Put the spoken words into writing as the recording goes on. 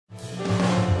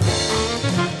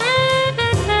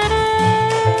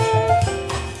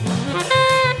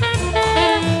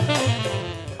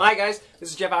Hi guys,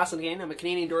 this is Jeff Asselin again. I'm a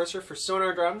Canadian endorser for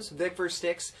Sonar Drums, Vic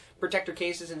sticks, protector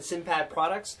cases, and Simpad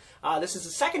products. This is the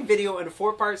second video in a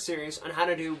 4-part series on how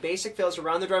to do basic fills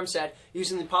around the drum set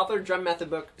using the popular drum method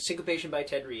book, Syncopation by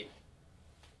Ted Reed.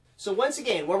 So once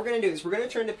again, what we're going to do is we're going to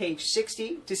turn to page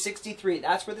 60 to 63.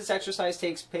 That's where this exercise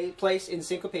takes place in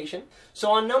Syncopation.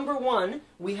 So on number 1,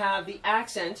 we have the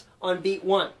accent on beat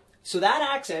 1. So that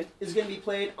accent is going to be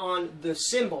played on the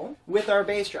cymbal with our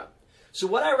bass drum. So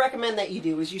what I recommend that you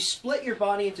do is you split your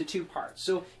body into 2 parts.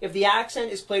 So if the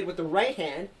accent is played with the right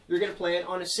hand, you're going to play it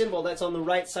on a cymbal that's on the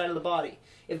right side of the body.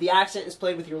 If the accent is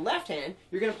played with your left hand,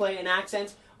 you're going to play an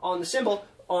accent on the cymbal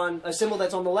on a cymbal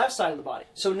that's on the left side of the body.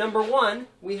 So number 1,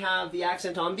 we have the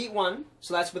accent on beat 1,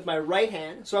 so that's with my right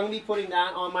hand. So I'm going to be putting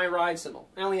that on my ride cymbal.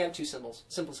 I only have 2 cymbals,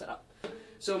 simple setup.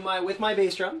 So with my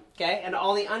bass drum, okay, and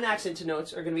all the unaccented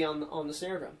notes are going to be on the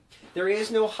snare drum. There is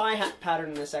no hi-hat pattern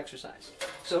in this exercise.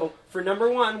 So for number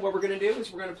 1, what we're going to do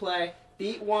is we're going to play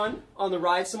beat 1 on the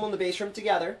ride cymbal and the bass drum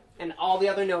together, and all the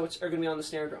other notes are going to be on the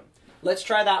snare drum. Let's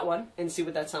try that one and see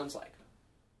what that sounds like.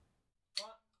 1,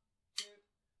 2,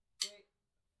 3,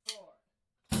 4.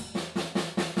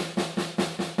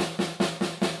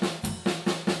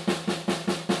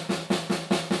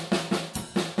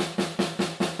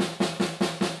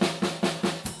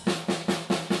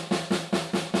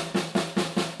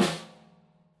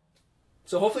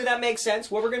 So hopefully that makes sense.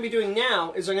 What we're going to be doing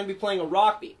now is I'm going to be playing a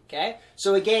rock beat, okay?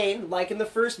 So again, like in the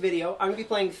first video, I'm going to be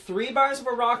playing 3 bars of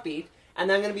a rock beat, and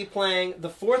then I'm going to be playing, the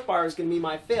 4th bar is going to be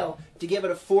my fill to give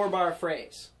it a 4-bar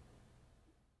phrase.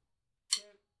 2,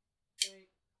 3,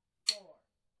 4.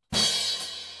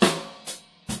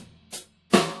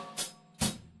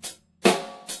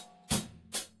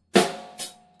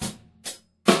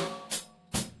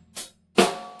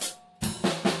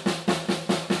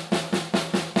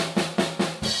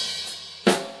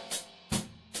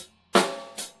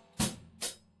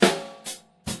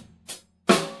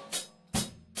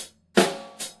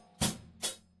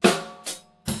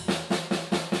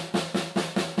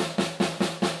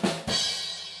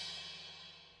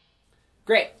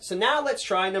 Great, so now let's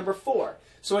try number 4.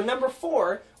 So in number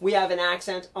 4, we have an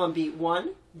accent on beat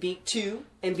 1, beat 2,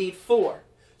 and beat 4.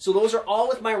 So those are all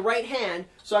with my right hand,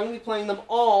 so I'm going to be playing them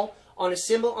all on a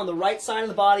cymbal on the right side of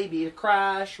the body, be it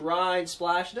crash, ride,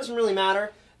 splash, it doesn't really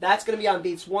matter. That's going to be on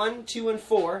beats 1, 2, and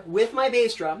 4 with my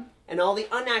bass drum, and all the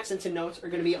unaccented notes are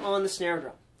going to be on the snare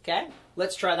drum. Okay,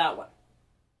 let's try that one.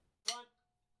 1,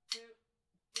 2,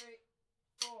 3,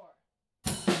 4.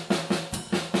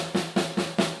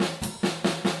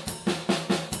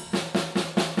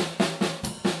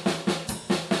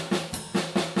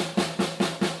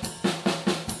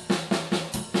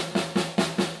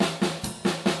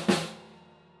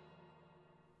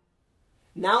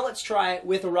 Now let's try it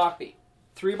with a rock beat.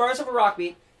 3 bars of a rock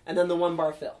beat, and then the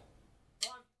 1-bar fill.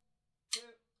 1, 2,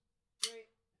 3,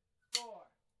 4.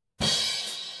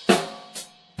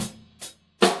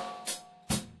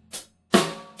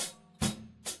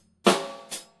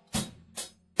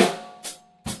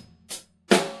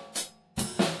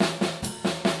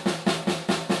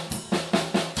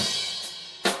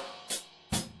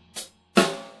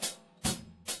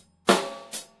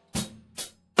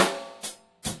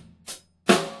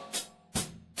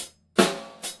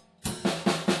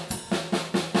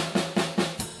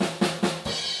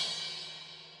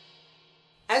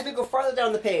 As we go farther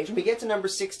down the page, when we get to number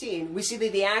 16, we see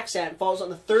that the accent falls on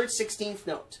the 3rd 16th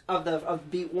note of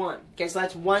beat 1. Okay, so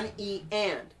that's 1 E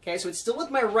and. Okay, so it's still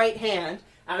with my right hand,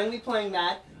 and I'm going to be playing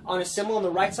that on a cymbal on the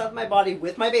right side of my body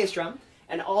with my bass drum,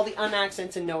 and all the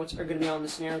unaccented notes are going to be on the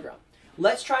snare drum.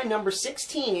 Let's try number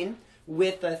 16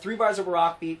 with 3 bars of a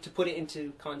rock beat to put it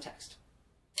into context.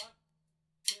 1,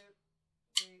 2,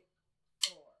 3,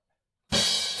 4.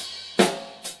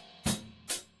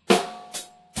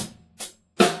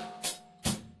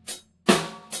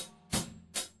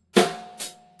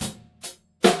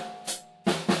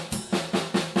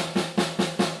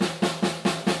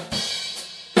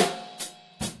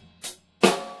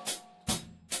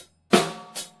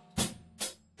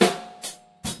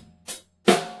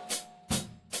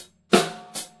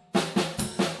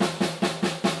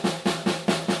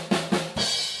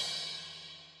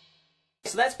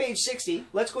 So that's page 60.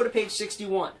 Let's go to page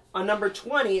 61. On number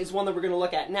 20 is one that we're going to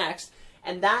look at next,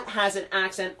 and that has an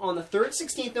accent on the 3rd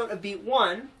 16th note of beat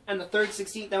 1 and the 3rd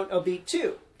 16th note of beat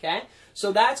 2. Okay?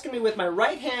 So that's going to be with my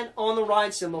right hand on the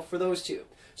ride cymbal for those 2.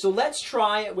 So let's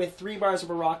try it with 3 bars of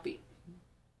a rock beat.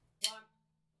 1,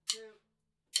 2,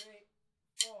 3,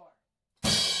 4.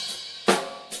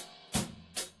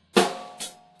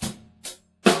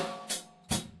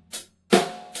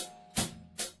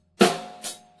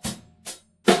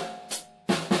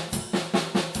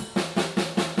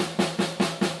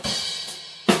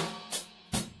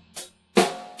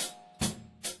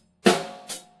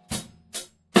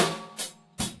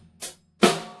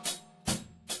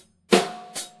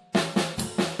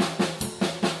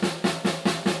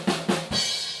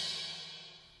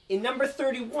 In number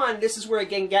 31, this is where it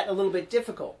can get a little bit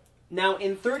difficult. Now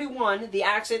in 31, the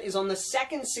accent is on the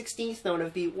second 16th note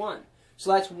of beat 1.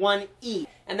 So that's 1E.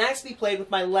 And that's to be played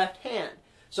with my left hand.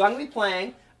 So I'm going to be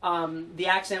playing the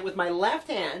accent with my left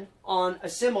hand on a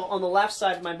cymbal on the left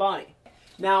side of my body.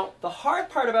 Now, the hard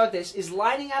part about this is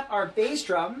lining up our bass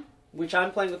drum, which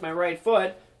I'm playing with my right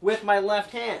foot, with my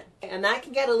left hand. And that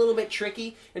can get a little bit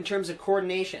tricky in terms of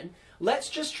coordination. Let's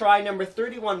just try number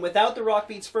 31 without the rock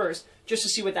beats first, just to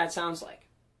see what that sounds like.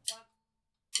 1,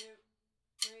 2,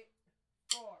 3,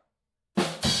 4.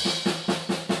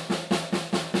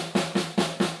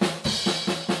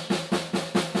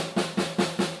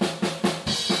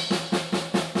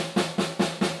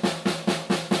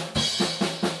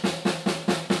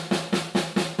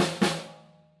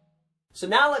 So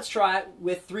now let's try it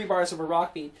with 3 bars of a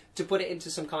rock beat to put it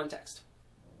into some context.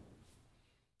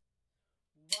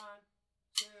 1,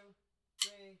 2, 3,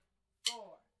 4.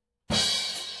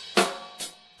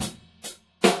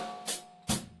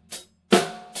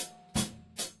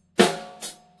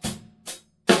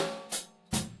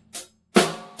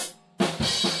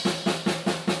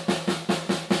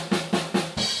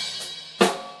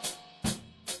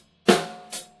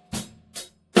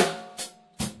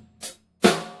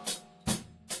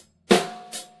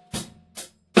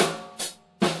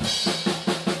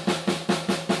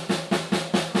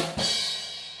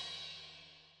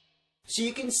 So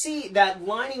you can see that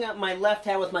lining up my left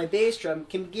hand with my bass drum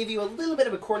can give you a little bit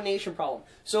of a coordination problem.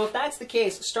 So if that's the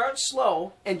case, start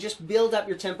slow and just build up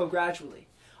your tempo gradually.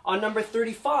 On number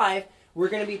 35, we're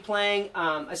going to be playing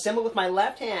a cymbal with my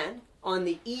left hand on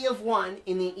the E of 1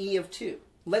 in the E of 2.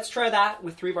 Let's try that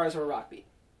with 3 bars of a rock beat.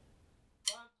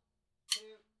 1, 2,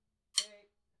 3,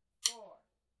 4.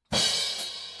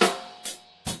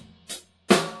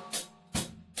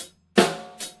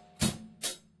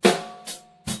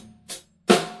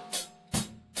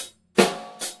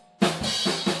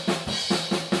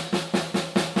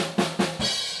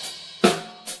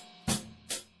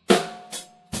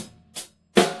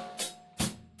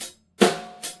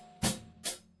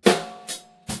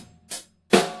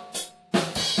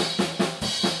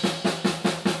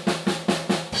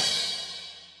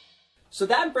 So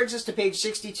that brings us to page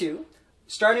 62.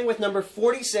 Starting with number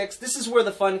 46, this is where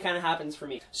the fun kind of happens for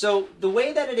me. So the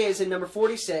way that it is in number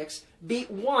 46, beat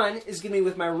 1 is going to be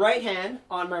with my right hand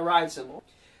on my ride cymbal.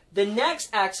 The next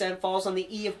accent falls on the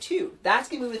E of 2. That's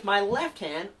going to be with my left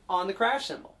hand on the crash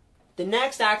cymbal. The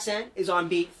next accent is on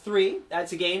beat 3.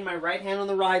 That's again my right hand on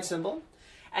the ride cymbal.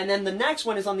 And then the next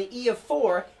one is on the E of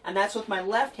 4, and that's with my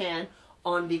left hand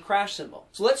on the crash cymbal.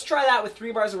 So let's try that with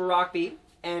 3 bars of a rock beat,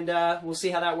 and we'll see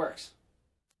how that works.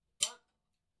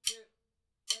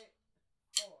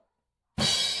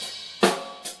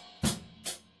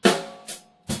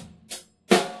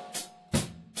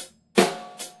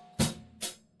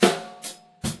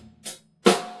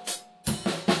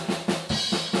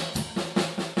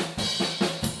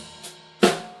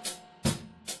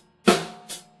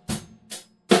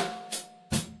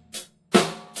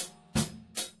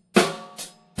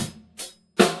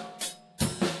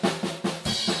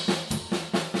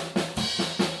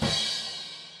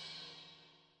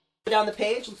 Down the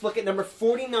page, let's look at number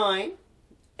 49,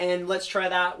 and let's try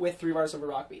that with 3 bars of a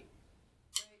rock beat.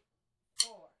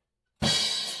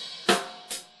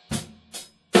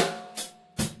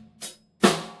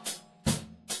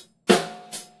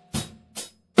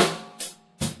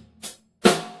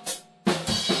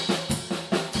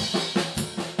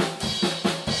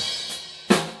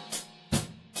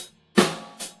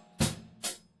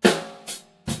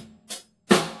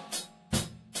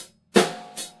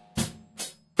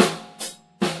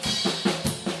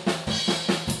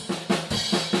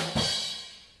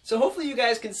 So hopefully you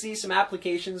guys can see some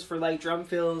applications for like drum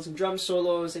fills and drum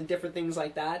solos and different things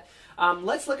like that.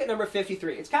 Let's look at number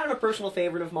 53. It's kind of a personal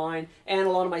favorite of mine and a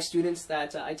lot of my students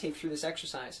that I take through this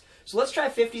exercise. So let's try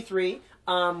 53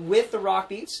 with the rock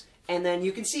beats, and then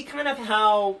you can see kind of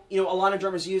how a lot of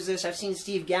drummers use this. I've seen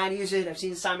Steve Gadd use it. I've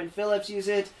seen Simon Phillips use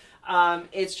it.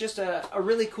 It's just a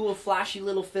really cool, flashy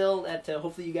little fill that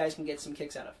hopefully you guys can get some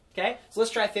kicks out of. Okay, so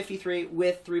let's try 53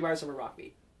 with 3 bars of a rock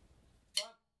beat.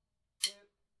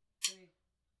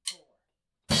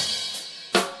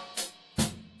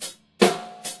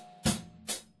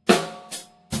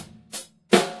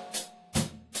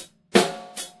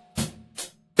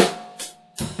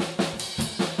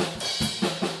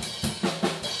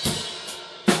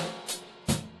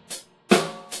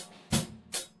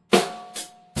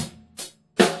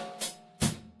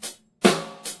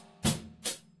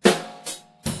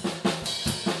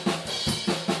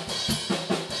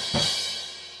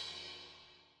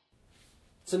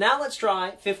 So now let's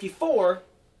try 54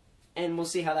 and we'll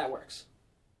see how that works.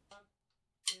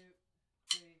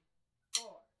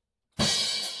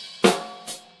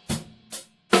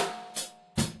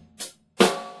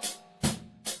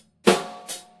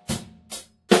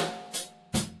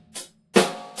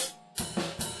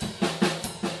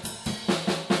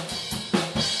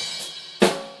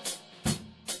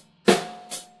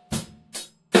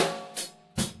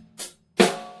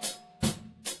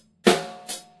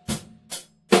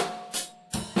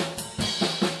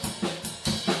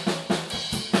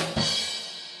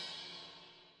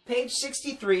 Page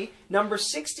 63, number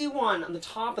 61 on the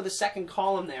top of the second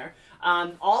column there.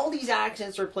 All these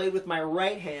accents are played with my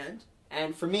right hand,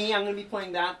 and for me, I'm going to be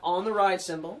playing that on the ride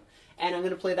cymbal, and I'm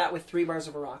going to play that with 3 bars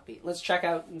of a rock beat. Let's check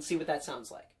out and see what that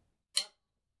sounds like.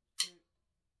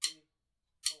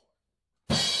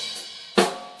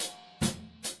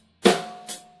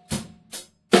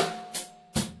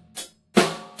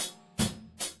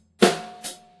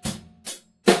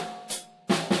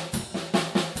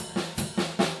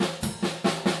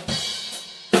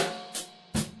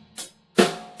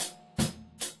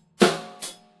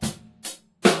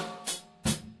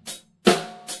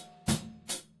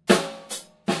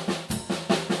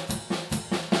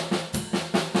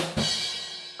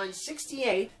 On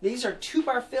 68, these are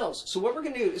 2-bar fills. So what we're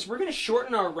going to do is we're going to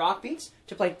shorten our rock beats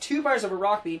to play 2 bars of a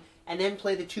rock beat and then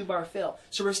play the 2-bar fill.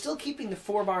 So we're still keeping the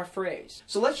 4-bar phrase.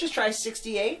 So let's just try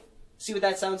 68, see what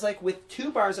that sounds like with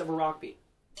 2 bars of a rock beat.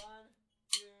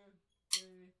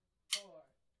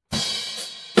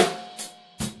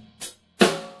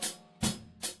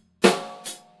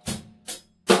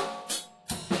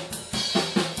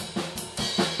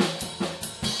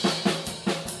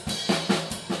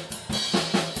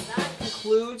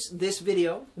 Concludes this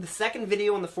video, the second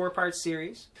video in the 4-part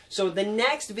series. So the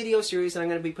next video series that I'm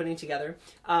going to be putting together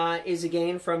is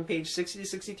again from page 60 to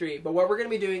 63. But what we're going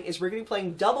to be doing is we're going to be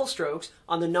playing double strokes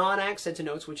on the non-accented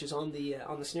notes, which is on the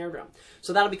snare drum.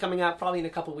 So that'll be coming out probably in a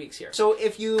couple weeks here. So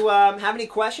if you have any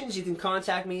questions, you can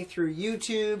contact me through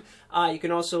YouTube. You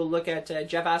can also look at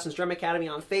Jeff Asselin's Drum Academy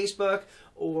on Facebook,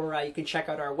 or you can check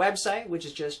out our website, which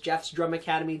is just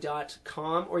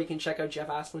jeffsdrumacademy.com, or you can check out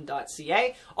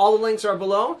jeffasselin.ca. All the links are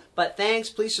below, but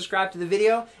thanks. Please subscribe to the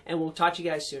video, and we'll talk to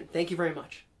you guys soon. Thank you very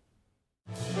much.